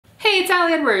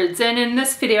Sally Edwards, and in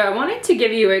this video I wanted to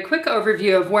give you a quick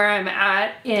overview of where I'm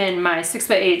at in my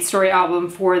 6x8 story album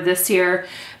for this year,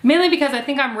 mainly because I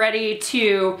think I'm ready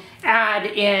to add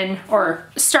in or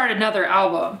start another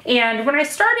album. And when I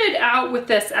started out with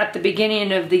this at the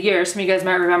beginning of the year, some of you guys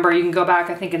might remember, you can go back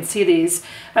I think and see these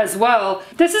as well.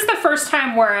 This is the first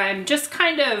time where I'm just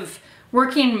kind of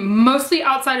working mostly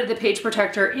outside of the page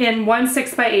protector in one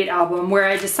 6x8 album, where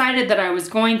I decided that I was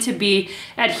going to be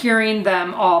adhering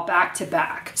them all back to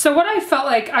back. So what I felt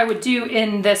like I would do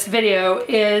in this video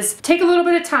is take a little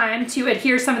bit of time to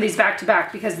adhere some of these back to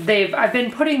back, because I've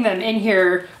been putting them in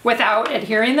here without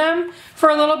adhering them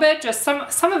for a little bit, just some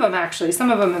of them actually, some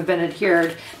of them have been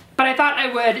adhered. But I thought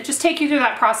I would just take you through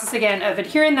that process again of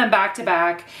adhering them back to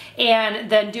back, and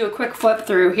then do a quick flip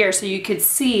through here so you could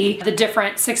see the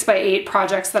different 6x8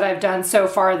 projects that I've done so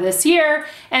far this year.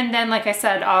 And then, like I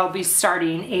said, I'll be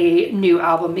starting a new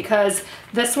album because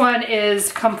this one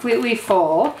is completely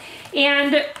full.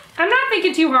 And I'm not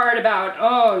thinking too hard about,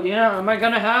 oh, you know, am I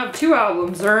gonna have 2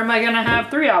 albums or am I gonna have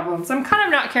 3 albums? I'm kind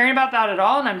of not caring about that at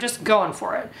all, and I'm just going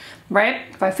for it, right?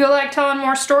 If I feel like telling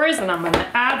more stories, then I'm gonna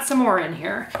add some more in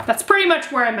here. That's pretty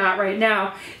much where I'm at right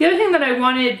now. The other thing that I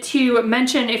wanted to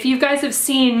mention, if you guys have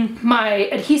seen my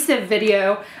adhesive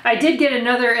video, I did get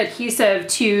another adhesive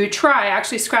to try.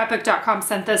 Actually, scrapbook.com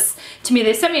sent this to me.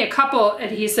 They sent me a couple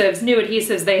adhesives, new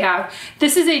adhesives they have.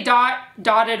 This is a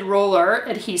dotted roller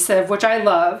adhesive, which I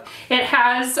love. It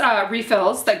has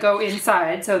refills that go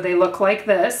inside, so they look like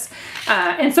this.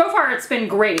 And so far it's been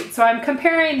great. So I'm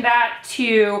comparing that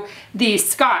to the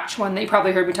Scotch one that you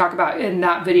probably heard me talk about in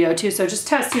that video too. So just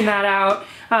testing that out.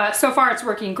 So far it's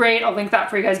working great. I'll link that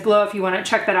for you guys below if you want to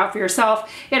check that out for yourself.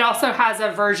 It also has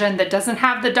a version that doesn't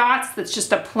have the dots, that's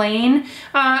just a plain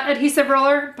adhesive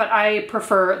roller, but I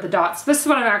prefer the dots. This is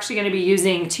what I'm actually going to be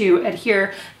using to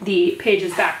adhere the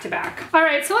pages back to back. All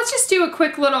right, so let's just do a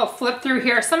quick little flip through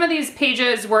here. Some of these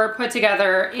pages were put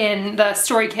together in the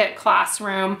StoryKit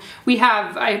classroom. We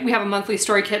have a monthly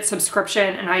StoryKit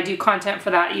subscription, and I do content for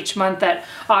that each month that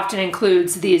often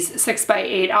includes these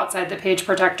 6x8 outside the page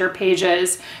protector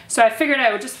pages. So I figured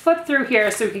I would just flip through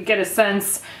here so we could get a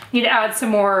sense. Need to add some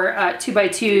more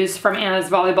 2x2s from Anna's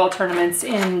volleyball tournaments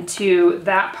into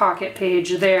that pocket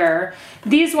page there.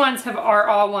 These ones are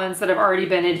all ones that have already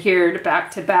been adhered back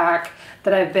to back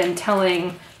that I've been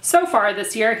telling so far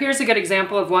this year. Here's a good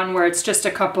example of one where it's just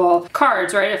a couple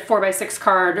cards, right? A 4x6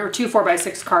 card or 2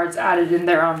 4x6 cards added in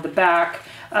there on the back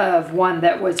of one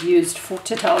that was used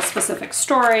to tell a specific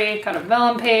story, kind of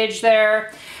vellum page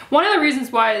there. One of the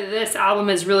reasons why this album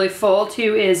is really full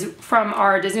too is from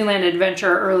our Disneyland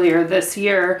adventure earlier this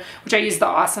year, which I used the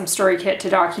awesome story kit to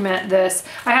document this.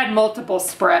 I had multiple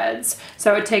spreads,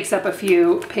 so it takes up a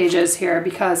few pages here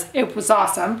because it was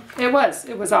awesome. It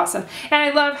was awesome. And I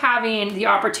love having the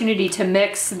opportunity to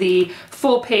mix the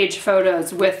full page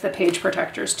photos with the page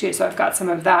protectors too. So I've got some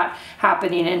of that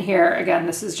happening in here. Again,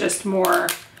 this is just more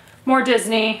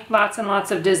Disney, lots and lots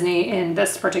of Disney in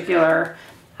this particular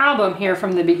album here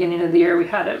from the beginning of the year. We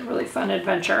had a really fun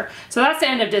adventure. So that's the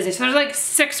end of Disney. So there's like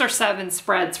 6 or 7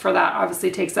 spreads for that.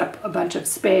 Obviously takes up a bunch of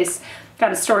space.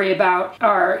 Got a story about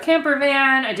our camper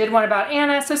van. I did one about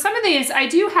Anna. So some of these, I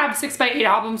do have 6x8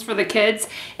 albums for the kids.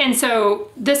 And so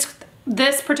this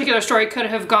particular story could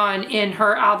have gone in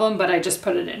her album, but I just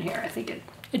put it in here. I think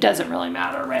it doesn't really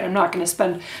matter, right? I'm not going to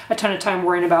spend a ton of time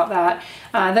worrying about that.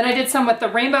 Then I did some with the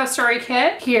Rainbow Story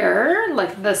Kit here,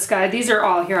 like this guy. These are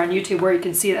all here on YouTube where you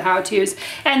can see the how-tos.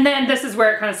 And then this is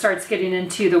where it kind of starts getting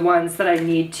into the ones that I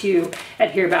need to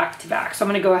adhere back to back. So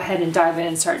I'm going to go ahead and dive in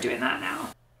and start doing that now.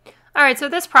 All right, so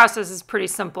this process is pretty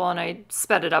simple, and I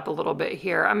sped it up a little bit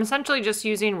here. I'm essentially just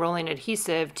using rolling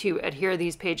adhesive to adhere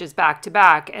these pages back to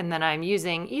back, and then I'm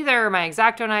using either my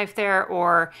X-Acto knife there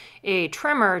or a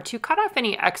trimmer to cut off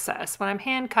any excess. When I'm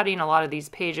hand cutting a lot of these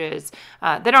pages,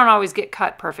 they don't always get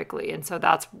cut perfectly, and so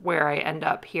that's where I end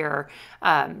up here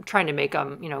trying to make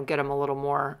them, you know, get them a little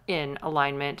more in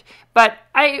alignment. But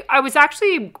I was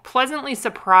actually pleasantly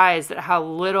surprised at how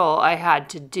little I had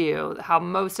to do, how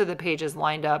most of the pages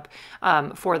lined up.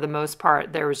 For the most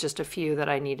part. There was just a few that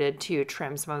I needed to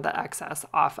trim some of the excess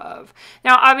off of.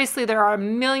 Now, obviously, there are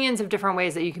millions of different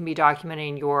ways that you can be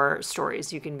documenting your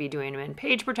stories. You can be doing them in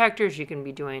page protectors. You can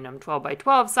be doing them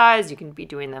 12x12 size. You can be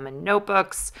doing them in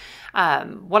notebooks.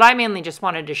 What I mainly just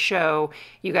wanted to show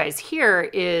you guys here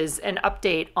is an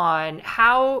update on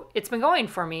how it's been going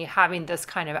for me having this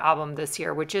kind of album this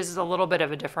year, which is a little bit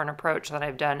of a different approach than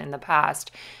I've done in the past.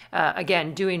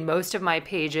 Again, doing most of my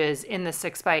pages in the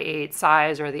 6x8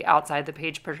 size or the outside the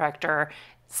page protector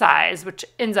size, which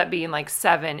ends up being like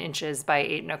 7 inches by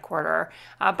 8 1/4.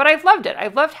 But I've loved it.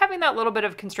 I've loved having that little bit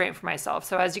of constraint for myself.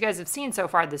 So as you guys have seen so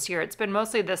far this year, it's been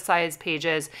mostly this size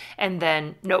pages and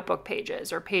then notebook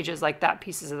pages, or pages like that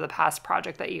Pieces of the Past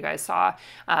project that you guys saw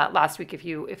last week if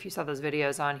you saw those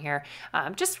videos on here.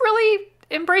 Just really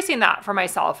embracing that for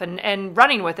myself and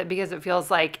running with it, because it feels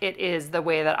like it is the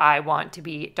way that I want to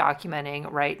be documenting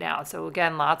right now. So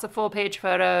again, lots of full page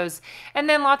photos, and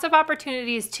then lots of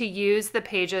opportunities to use the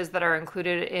pages that are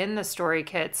included in the story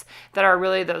kits that are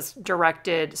really those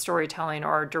directed storytelling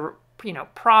or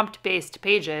prompt-based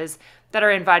pages that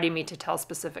are inviting me to tell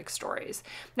specific stories.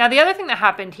 Now, the other thing that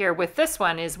happened here with this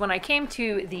one is when I came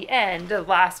to the end, the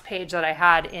last page that I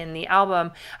had in the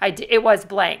album, it was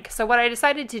blank. So what I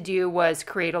decided to do was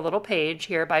create a little page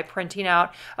here by printing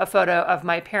out a photo of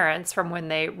my parents from when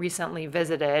they recently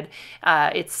visited.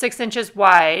 It's 6 inches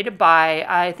wide by,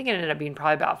 I think it ended up being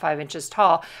probably about 5 inches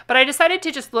tall, but I decided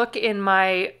to just look in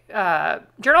my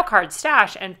journal card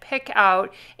stash and pick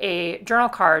out a journal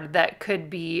card that could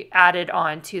be added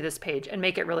on to this page and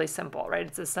make it really simple, right?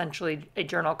 It's essentially a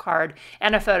journal card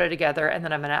and a photo together, and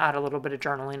then I'm going to add a little bit of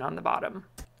journaling on the bottom.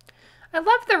 I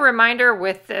love the reminder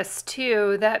with this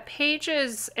too, that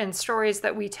pages and stories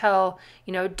that we tell,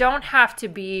 don't have to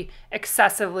be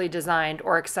excessively designed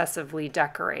or excessively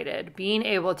decorated. Being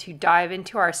able to dive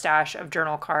into our stash of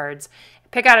journal cards,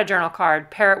 pick out a journal card,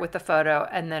 pair it with the photo,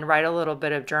 and then write a little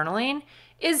bit of journaling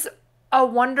is a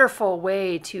wonderful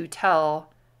way to tell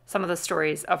some of the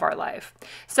stories of our life.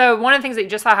 So one of the things that you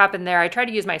just saw happen there, I tried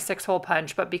to use my 6-hole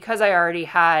punch, but because I already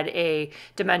had a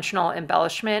dimensional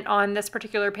embellishment on this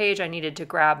particular page, I needed to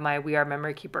grab my We Are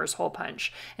Memory Keepers hole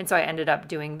punch. And so I ended up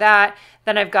doing that.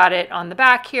 Then I've got it on the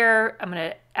back here. I'm going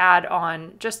to add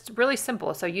on just really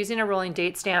simple. So using a rolling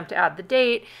date stamp to add the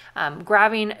date,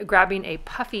 grabbing a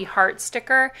puffy heart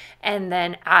sticker, and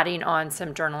then adding on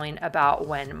some journaling about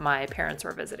when my parents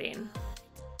were visiting.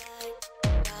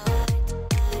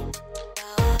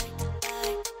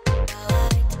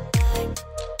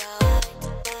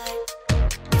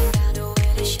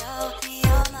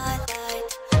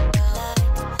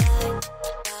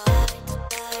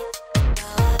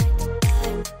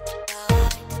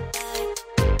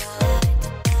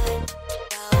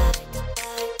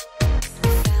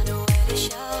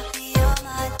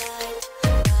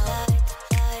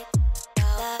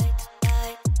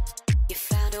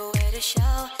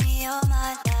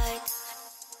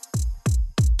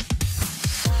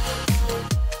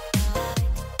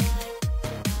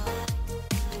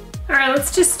 All right,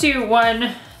 let's just do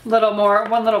one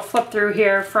little flip through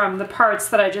here from the parts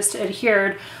that I just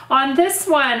adhered. On this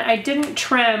one, I didn't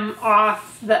trim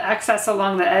off the excess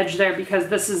along the edge there because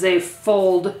this is a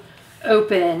fold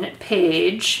open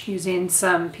page using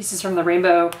some pieces from the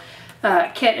Rainbow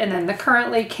kit and then the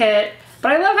Currently kit.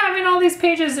 But I love having all these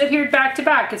pages adhered back to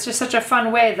back. It's just such a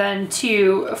fun way then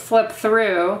to flip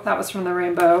through. That was from the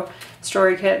Rainbow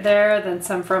story kit there, then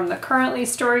some from the Currently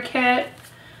story kit.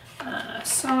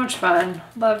 So much fun.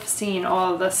 Love seeing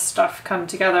all of this stuff come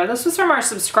together. This was from our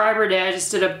subscriber day. I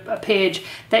just did a page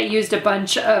that used a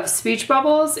bunch of speech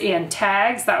bubbles and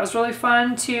tags. That was really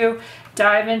fun to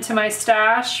dive into my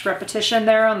stash. Repetition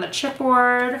there on the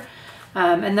chipboard.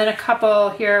 And then a couple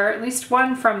here, at least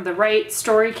one from the Right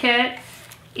story kit.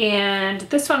 And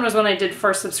this one was when I did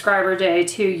for subscriber day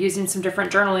too, using some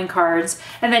different journaling cards.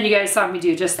 And then you guys saw me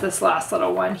do just this last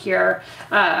little one here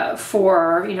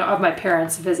for, of my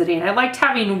parents visiting. I liked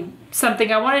having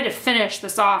something, I wanted to finish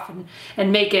this off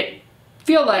and make it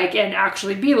feel like and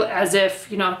actually be as if,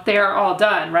 they are all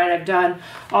done, right? I've done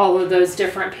all of those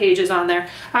different pages on there.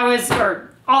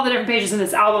 All the different pages in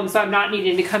this album, so I'm not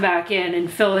needing to come back in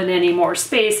and fill in any more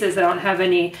spaces. I don't have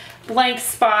any blank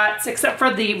spots except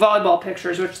for the volleyball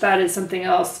pictures, which that is something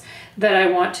else that I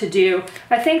want to do.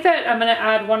 I think that I'm going to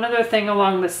add one other thing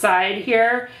along the side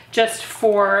here just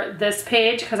for this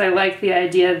page because I like the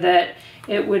idea that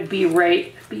it would be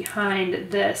right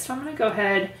behind this. So I'm going to go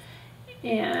ahead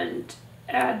and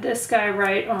add this guy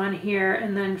right on here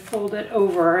and then fold it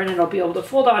over, and it'll be able to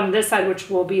fold on this side, which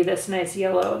will be this nice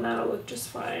yellow, and that'll look just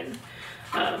fine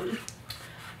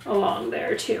along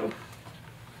there too.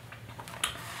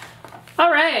 All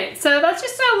right, so that's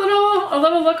just a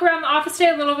little look around the office day,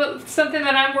 a little bit something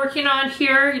that I'm working on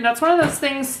here. It's one of those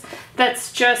things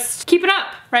that's just keeping up,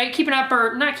 right? Keeping up,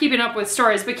 or not keeping up with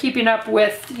stories, but keeping up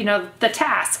with, the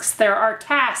tasks. There are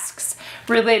tasks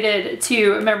related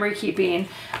to memory keeping,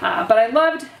 but I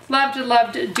loved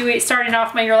starting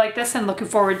off my year like this and looking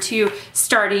forward to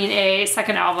starting a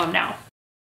second album now.